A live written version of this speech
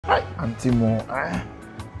Auntie Mo,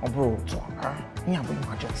 bro,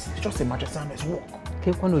 emergency. It's just emergency and let's walk.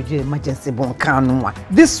 Emergency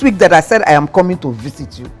this week that I said I am coming to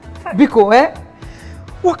visit you. Because,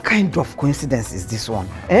 what kind of coincidence is this one?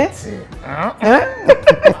 You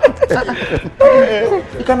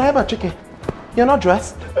can have a Chike. You're not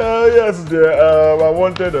dressed? Yes, dear. I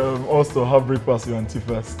wanted us to have breakfast with Auntie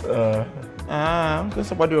first.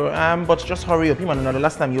 But just hurry up. You know, the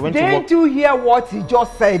last time you went to work. Didn't you hear what he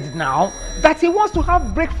just said now? That he wants to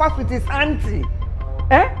have breakfast with his auntie.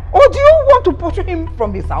 Or do you want to pursue him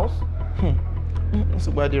from his house?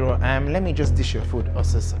 Let me just dish your food,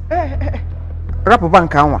 Osisa.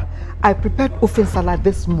 I prepared ofen salad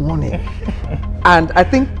this morning. And I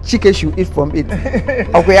think Chike should eat from it.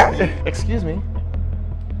 Okay? Excuse me?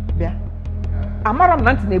 Yeah. Amaram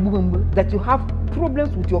Nanti that you have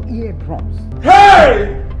problems with your eardrums.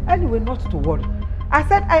 Hey! Anyway, not to worry. I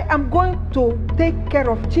said I am going to take care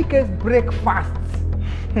of Chike's breakfast.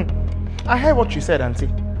 I heard what you said, Auntie.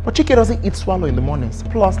 But Chike doesn't eat swallow in the mornings.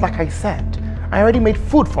 Plus, like I said, I already made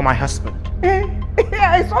food for my husband.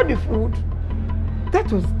 I saw the food.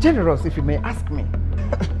 That was generous, if you may ask me.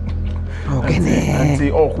 Okay, Auntie,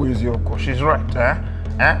 who is your coach? She's right, I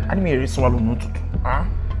didn't make swallow no tutu.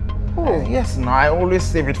 Yes, no, I always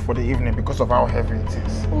save it for the evening because of how heavy it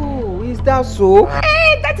is. Oh, is that so?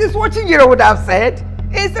 That is what you would have said.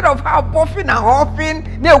 Instead of how puffing and huffing,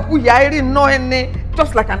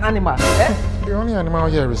 just like an animal. The only animal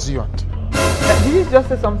here is you, Auntie. Did you just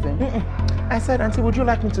say something? I said, Auntie, would you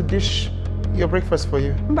like me to dish your breakfast for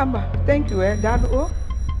you? Mbamba, thank you, Dad.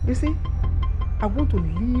 You see, I want to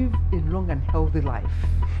live a long and healthy life.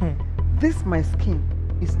 This, my skin,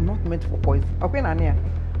 is not meant for poison. Okay, Nania?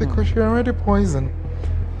 Because you're already poisoned.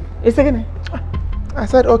 It's again. I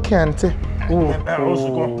said, okay, Auntie.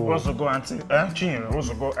 Also go, Auntie.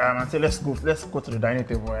 Also go, Auntie. Let's go to the dining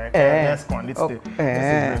table. Let's go. Let's eat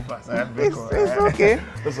breakfast. It's okay.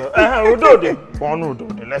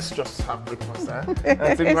 Let's just have breakfast.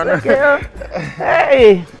 It's okay.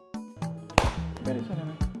 Hey.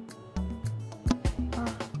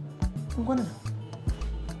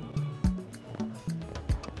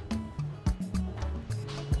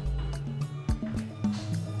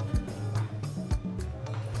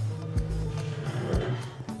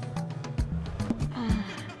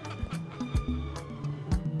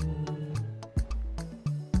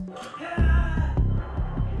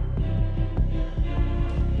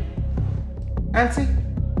 Auntie,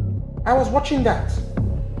 I was watching that.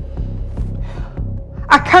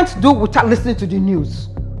 I can't do without listening to the news.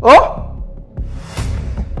 Oh?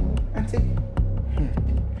 Auntie,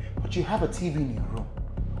 but you have a TV in your room.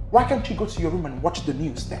 Why can't you go to your room and watch the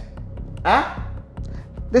news then?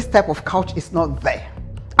 This type of couch is not there.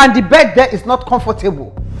 And the bed there is not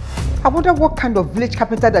comfortable. I wonder what kind of village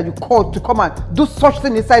carpenter that you called to come and do such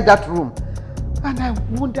thing inside that room. And I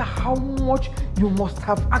wonder how much you must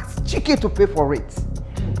have asked Chike to pay for it.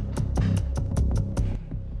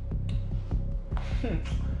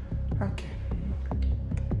 Okay.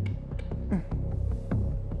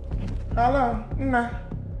 Hello, Nna.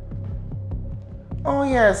 Oh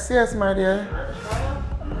yes, my dear.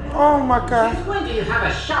 Oh, Maka. Since when do you have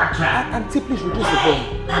a shark trap? Auntie, please reduce the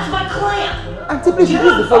volume. That's my clamp. Auntie, please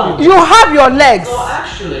reduce the volume. You have your legs. Well,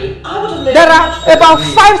 actually, I would have made there are about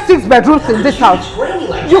 5-6 bedrooms in this house.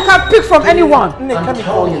 You can pick from anyone. I'm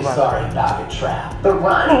totally sorry about the trap. But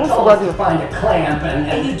Ronnie told us to find a clamp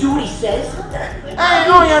and you do what he says? Hey,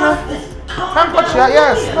 no, Yana. Can't touch that.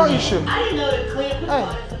 Yes, no issue. I didn't know the clamp was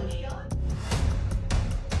on some shot.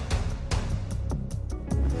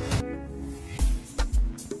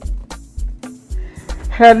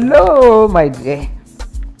 Hello, my dear.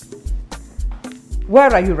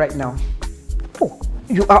 Where are you right now? Oh,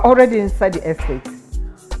 you are already inside the estate.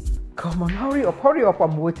 Come on, hurry up,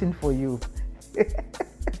 I'm waiting for you.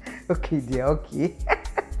 Okay, dear, okay.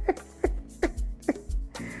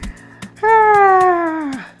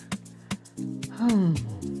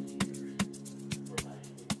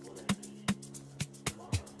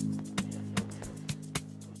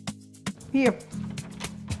 Here.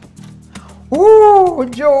 Oh,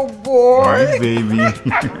 Joe boy. Hi, baby.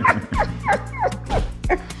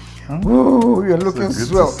 Oh, you're looking so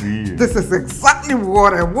swell. To see you. This is exactly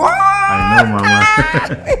what I want. I know, Mama.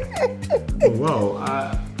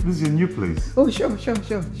 Wow, this is your new place. Oh, sure. So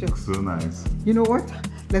nice. You know what?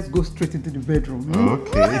 Let's go straight into the bedroom.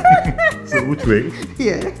 Okay. So which way?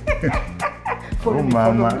 Yeah. Oh,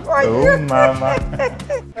 Mama. Oh, Mama.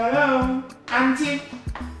 Hello, Auntie.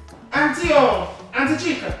 Auntie,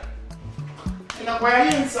 Auntie Chike. You know, why are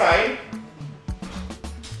you inside?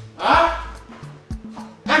 Huh?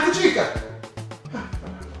 Auntie Chike.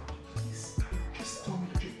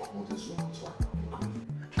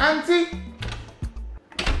 Auntie!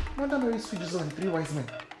 Mother Mary switches on 3 wise men.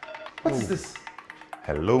 What is this?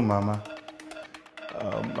 Hello, Mama.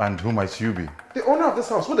 And who might you be? The owner of this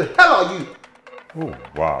house. Who the hell are you? Oh,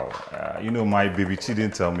 wow. You know, my baby Chi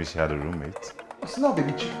didn't tell me she had a roommate. It's not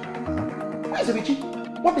baby Chi. Where is baby Chi?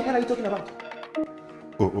 What the hell are you talking about?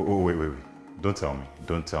 Wait. Don't tell me.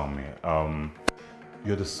 Don't tell me.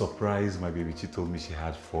 You're the surprise my baby Chi told me she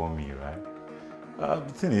had for me, right?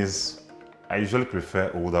 The thing is, I usually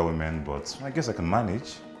prefer older women, but I guess I can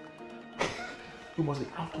manage. You must be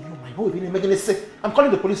out of your mind. Who even making it sick? I'm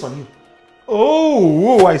calling the police on you.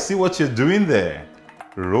 Oh, I see what you're doing there.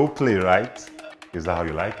 Role play, right? Is that how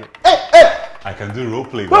you like it? Hey! I can do role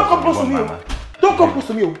play. Don't come close to me. Don't come close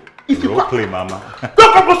to me. If you role play, Mama.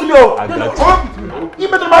 Don't come close to me. I got you. You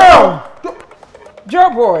better mind. Joe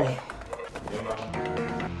boy.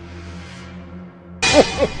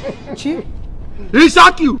 Chi? He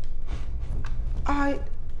shot you.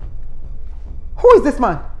 Who is this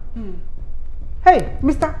man? Hey,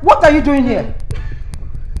 mister, what are you doing here?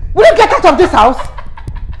 Will you get out of this house?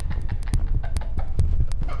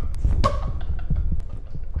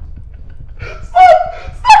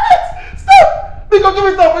 Stop! Biko, give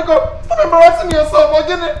it up, Biko. Stop embarrassing yourself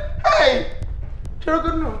again. Hey!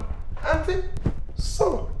 Cherogono, Auntie,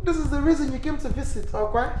 so this is the reason you came to visit,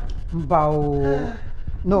 okay? Bao.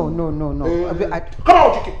 No. Come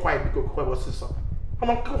on, you keep quiet, Biko. What's this up? Come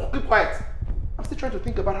on, keep quiet. I'm still trying to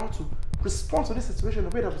think about how to respond to this situation in a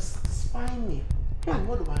way that will satisfy me.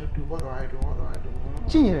 What do I do?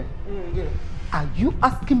 Chinyere, are you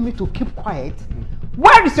asking me to keep quiet?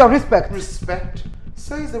 Where is your respect? Respect?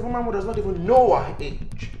 Says the woman who does not even know her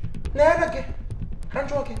age. Never again. Can't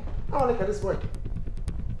you again? How look at this boy?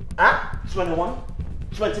 21?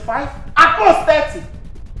 25? At most 30.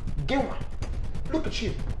 Get one. Look at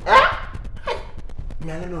you.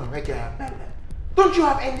 Don't you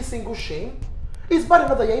have any single shame? It's bad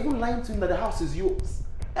enough that you're even lying to him that the house is yours.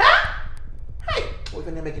 Hey! What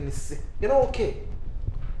if you're making this sick? You're not okay.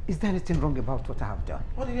 Is there anything wrong about what I have done?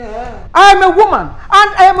 What do you have? I am a woman,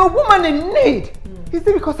 and I am a woman in need. Is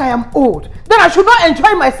it because I am old? Then I should not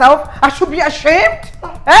enjoy myself? I should be ashamed?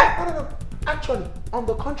 No. Actually, on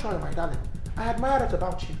the contrary, my darling, I admire that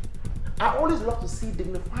about you. I always love to see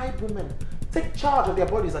dignified women take charge of their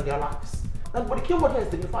bodies and their lives. And but the key word here is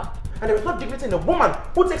dignified. And there is no dignity in a woman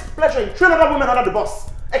who takes pleasure in throwing other women under the bus.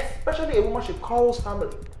 Especially a woman she calls family.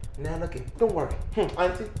 Nah, okay. Don't worry.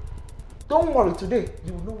 Auntie, don't worry. Today,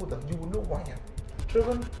 you will know them. You will know who I am.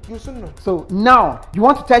 Children, you soon know. So now, you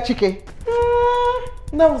want to tell Chike?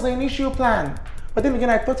 That was the initial plan. But then again,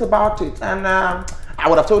 I thought about it. And I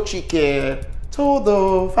would have told Chike, told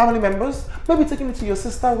the family members, maybe taking it to your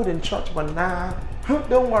sister within church. But nah,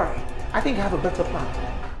 don't worry. I think I have a better plan.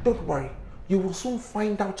 Don't worry. You will soon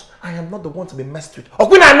find out I am not the one to be messed with.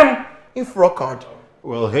 In frog card.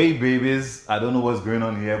 Well, hey babies, I don't know what's going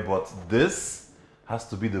on here, but this has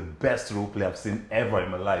to be the best role play I've seen ever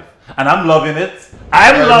in my life. And I'm loving it.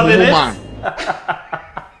 I'm loving it.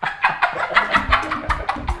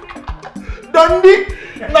 Dundee!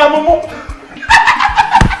 Namumu!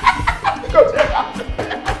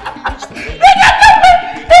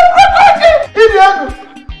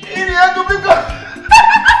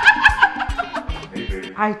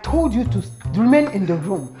 I told you to remain in the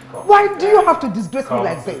room. Why do you have to disgrace me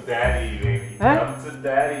like this? Daddy, baby. Come to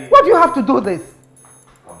daddy. Why do you have to do this?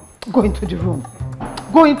 Go into the room.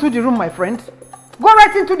 Go into the room, my friend. Go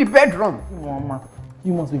right into the bedroom. Mama,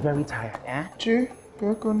 you must be very tired, eh?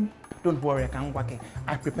 Don't worry, I can't work it.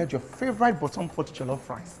 I prepared your favorite bottom pot jollof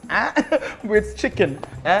rice, with chicken,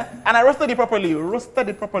 and I roasted it properly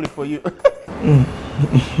for you.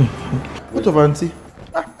 What of Auntie?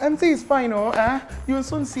 Auntie is fine, you'll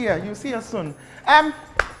soon see her. You'll see her soon.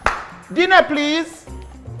 Dinner, please.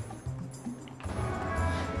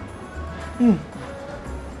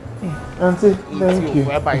 Auntie, thank you.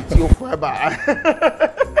 It's your forever.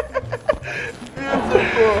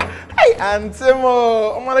 Beautiful. Hey, Auntie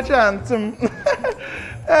mo. Auntie.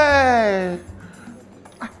 Hey.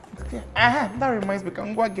 That reminds me,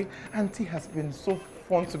 Kangwage. Auntie has been so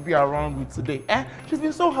fun to be around with today. She's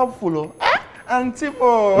been so helpful. Auntie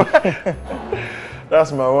mo.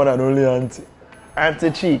 That's my one and only auntie. Auntie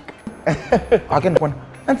Chike. Again, one.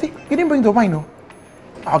 Auntie, you didn't bring the wine, no?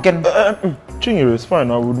 Again. Chinyere is fine.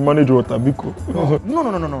 I would manage water, Biko. No.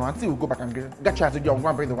 Auntie will go back and get you as a young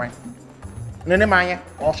one, bring the wine. Nene Maya,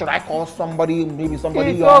 or should I call somebody, maybe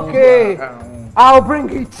somebody it's young? Okay. I'll bring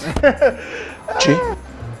it. Chi?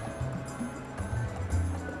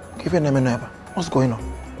 Give your name and number. What's going on?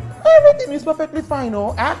 Everything is perfectly fine,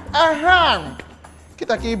 oh.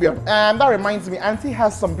 Kita Kibian. That reminds me, Auntie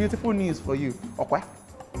has some beautiful news for you. Okay?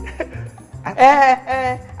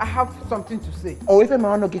 I have something to say. Oh, if I'm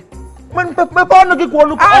not okay. I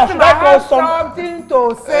have something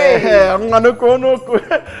to say.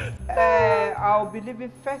 I'll be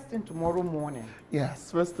leaving first thing tomorrow morning.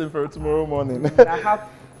 Yes, first thing for tomorrow morning. I have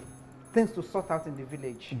things to sort out in the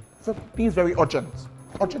village. So things very urgent.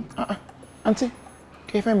 Urgent. Auntie,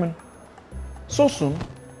 okay, so soon?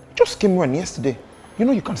 Just came in yesterday. You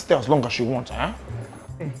know you can stay as long as you want, huh?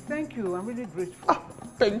 Hey, thank you. I'm really grateful. Ah,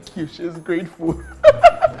 thank you. She's grateful.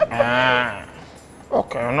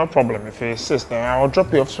 Okay, no problem. If you insist, then I'll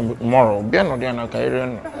drop you off tomorrow.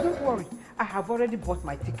 Don't worry. I have already bought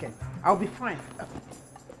my ticket. I'll be fine.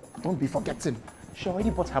 Don't be forgetting. She already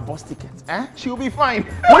bought her bus ticket. Eh? She'll be fine.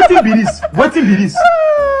 Waiting be this. Waiting be this.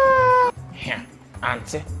 Here,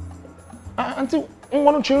 Auntie. Auntie,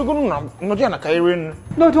 no,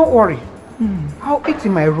 don't worry. I'll eat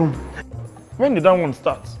in my room. When did that one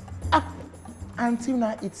start? Auntie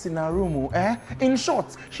now eats in her room. Eh? In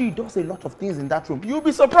short, she does a lot of things in that room. You'll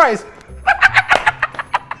be surprised.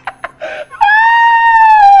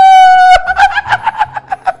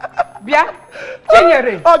 Bia,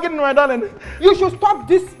 oh, get in my darling. You should stop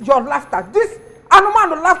this, your laughter. This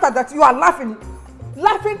animal laughter that you are laughing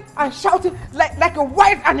and shouting like a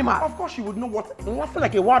wild animal. Of course you would know what laughing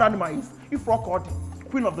like a wild animal is. You frog called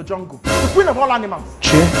Queen of the Jungle. The Queen of all animals.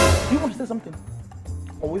 Che? Do you want to say something?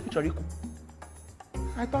 Or will you feature Riku?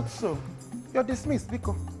 I thought so. You're dismissed,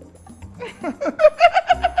 Biko.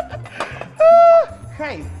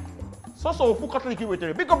 Hey. So who cutlery you with?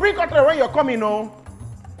 Biko, bring cutlery when you're coming, no?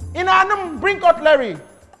 In Anum, bring cutlery.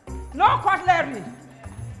 No cutlery.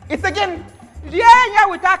 It's again. Yeah,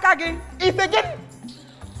 we talk again. It's again.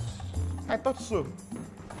 I thought so.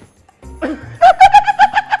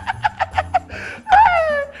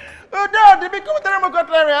 Oh no, the big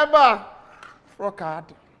cutlery, Abba. Frog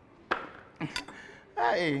card.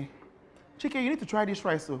 Hey, Chike, you need to try this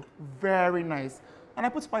rice, so very nice. And I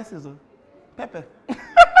put spices, pepper.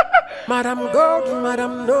 Madam God,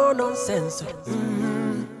 Madam no nonsense.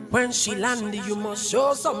 When she land, you must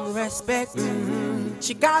show some respect.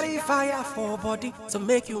 She carry fire for body to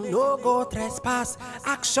make you no go trespass.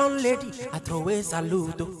 Action lady, I throw a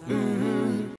salute.